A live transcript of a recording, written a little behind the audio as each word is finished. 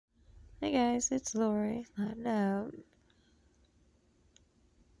Hey guys, it's Lori. No.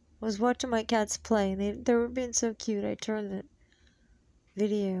 I was watching my cats play. They were being so cute. I turned the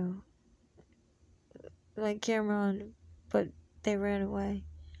video, my camera on, but they ran away.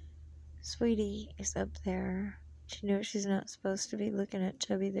 Sweetie is up there. She knows she's not supposed to be looking at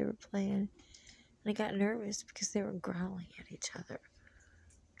Chubby. They were playing. And I got nervous because they were growling at each other.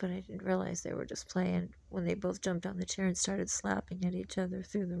 But I didn't realize they were just playing when they both jumped on the chair and started slapping at each other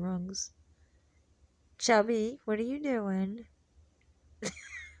through the rungs. Chubby, what are you doing?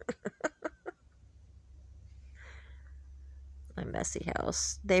 My messy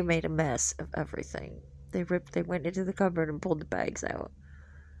house. They made a mess of everything. They went into the cupboard and pulled the bags out.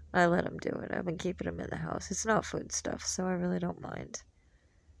 I let them do it. I've been keeping them in the house. It's not food stuff, so I really don't mind.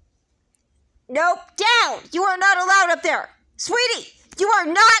 Nope, down! You are not allowed up there! Sweetie, you are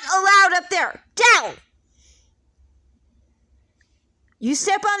not allowed up there! Down! You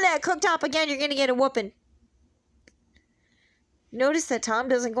step on that cooktop again, you're gonna get a whooping. Notice that Tom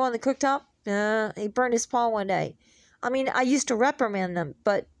doesn't go on the cooktop? He burned his paw one day. I mean, I used to reprimand them,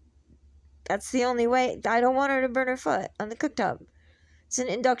 but that's the only way. I don't want her to burn her foot on the cooktop. It's an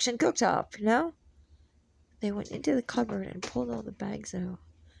induction cooktop, you know? They went into the cupboard and pulled all the bags out.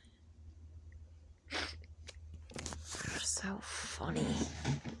 They're so funny.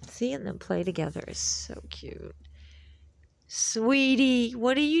 Seeing them play together is so cute. Sweetie,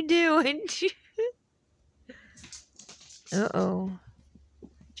 what are you doing? Uh-oh.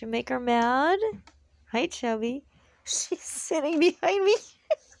 Did you make her mad? Hi, Chubby. She's sitting behind me.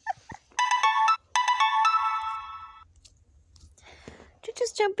 Did you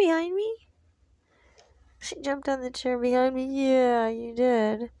just jump behind me? She jumped on the chair behind me. Yeah, you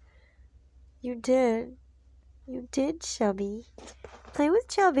did. You did. You did, Chubby. Play with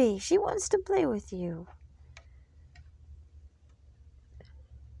Chubby. She wants to play with you.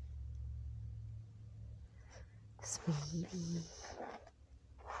 Sweetie.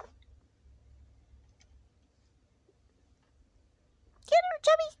 Get her,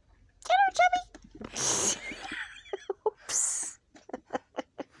 Chubby! Get her, Chubby! Oops.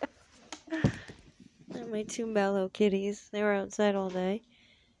 My two mellow kitties. They were outside all day.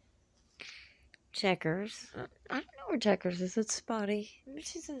 Checkers. I don't know where Checkers is. It's spotty.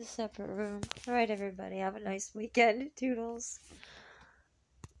 She's in a separate room. Alright, everybody. Have a nice weekend. Toodles.